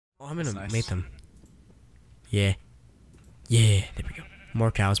I'm gonna Nice. mate them. Yeah. Yeah, there we go.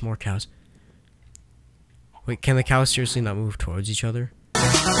 More cows, more cows. Wait, can the cows seriously not move towards each other?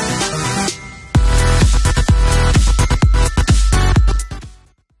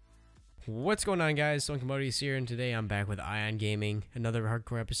 What's going on, guys? Incommodious here, and today I'm back with Ion Gaming. Another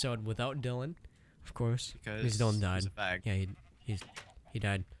hardcore episode without Dylan, of course. Because Dylan died. He's a fag. Yeah, he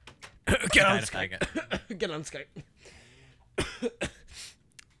died. Get on Skype. Faggot. Get on Skype.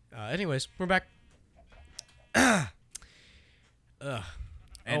 Anyways, we're back. And what's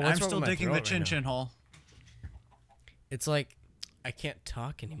I'm wrong still with my digging throat the right chin now? chin hole. It's like I can't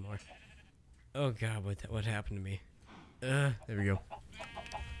talk anymore. Oh god, what happened to me? There we go.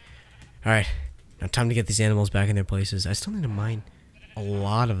 Alright, now time to get these animals back in their places. I still need to mine a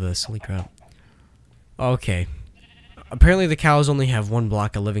lot of this. Holy crap. Okay. Apparently the cows only have one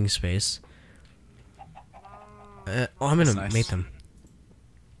block of living space. I'm gonna That's nice. mate them.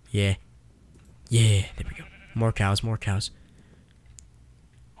 Yeah. Yeah, there we go. More cows, more cows.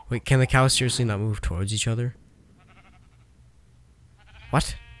 Wait, can the cows seriously not move towards each other?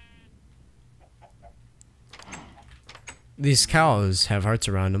 What? These cows have hearts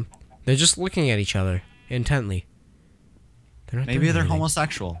around them. They're just looking at each other intently. They're not Maybe doing they're anything.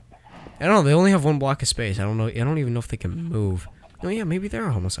 homosexual. I don't know. They only have one block of space. I don't know. I don't even know if they can move. Oh yeah, maybe they're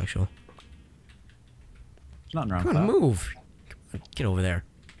homosexual. There's nothing wrong Come with on, that. move. Come on, get over there.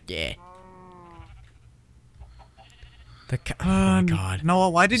 Yeah. Oh my god. Noah,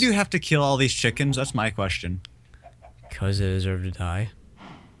 why did you have to kill all these chickens? That's my question. Because they deserve to die.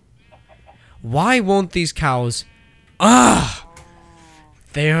 Why won't these cows... Ah!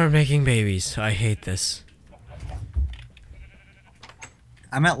 They are making babies. I hate this.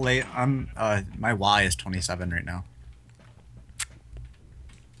 I'm at late. My Y is 27 right now.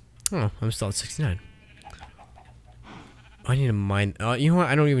 Oh, I'm still at 69. I need to mine... you know what?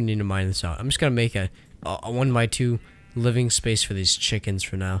 I don't even need to mine this out. I'm just going to make a 1x2 living space for these chickens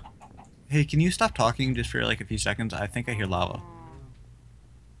for now. Hey, can you stop talking just for like a few seconds? I think I hear lava.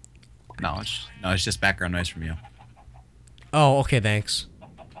 No, it's just background noise from you. Oh, okay, thanks.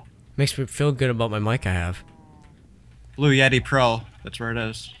 Makes me feel good about my mic I have. Blue Yeti Pro. That's where it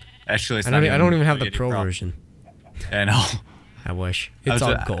is. Actually, it's I not don't even have Blue the Yeti pro version. I know. I wish. I It's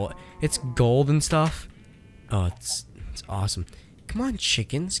was- all gold. It's gold and stuff. Oh, it's awesome. Come on,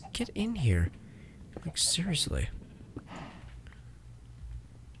 chickens, get in here. Like seriously.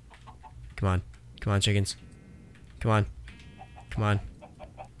 Come on, chickens. Come on.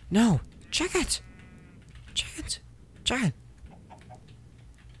 No, chickens. Chicken.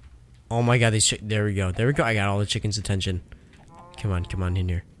 Oh my god, these there we go. I got all the chickens' attention. Come on in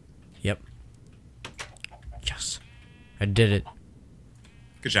here. Yep. Yes, I did it.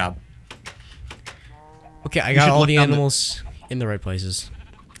 Good job. Okay, I You got should all look the down the- in the right places.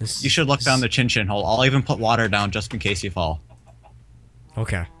 You should look down the chin chin hole. I'll even put water down just in case you fall.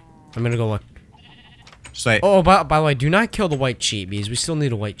 Okay, I'm gonna go look. Just wait. Oh, by the way, do not kill the white sheep because we still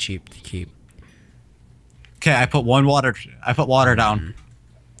need a white sheep to keep. Okay, I put water down.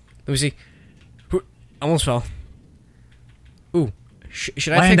 Let me see. Almost fell. Ooh,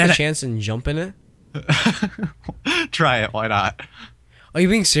 should I Land take in the it. chance and jump in it? Try it. Why not? Are you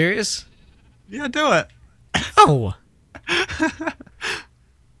being serious? Yeah, do it. Oh.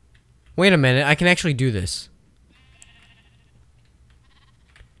 Wait a minute, I can actually do this.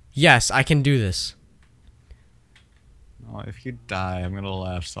 Yes, I can do this. Oh, if you die, I'm gonna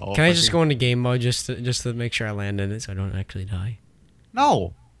laugh so. Can I just go into game mode just to make sure I land in it so I don't actually die?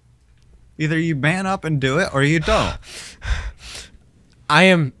 No. Either you man up and do it, or you don't.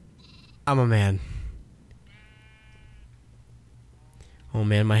 I'm a man. Oh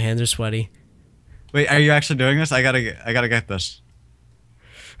man, my hands are sweaty. Wait, are you actually doing this? I gotta get this.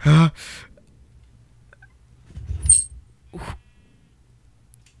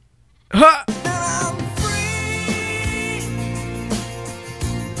 Ha!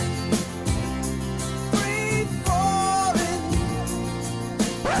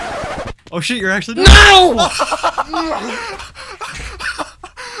 Oh shit, you're actually doing No!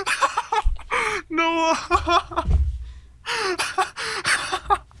 No.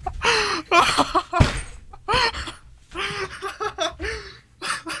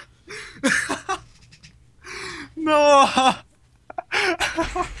 Noah!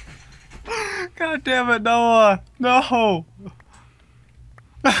 God damn it, Noah! No!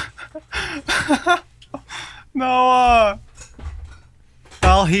 Noah!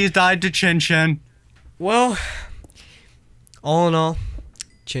 Well, he died to Chin Chin. Well, all in all,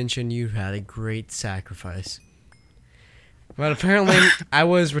 Chin Chin, you had a great sacrifice. But apparently, I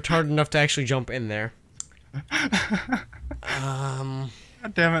was retarded enough to actually jump in there.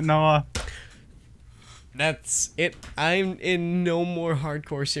 God damn it, Noah. That's it. I'm in no more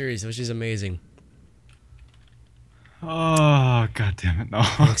hardcore series, which is amazing. Oh, god damn it, Noah.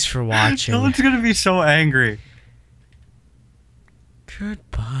 Thanks for watching. No one's gonna be so angry. Good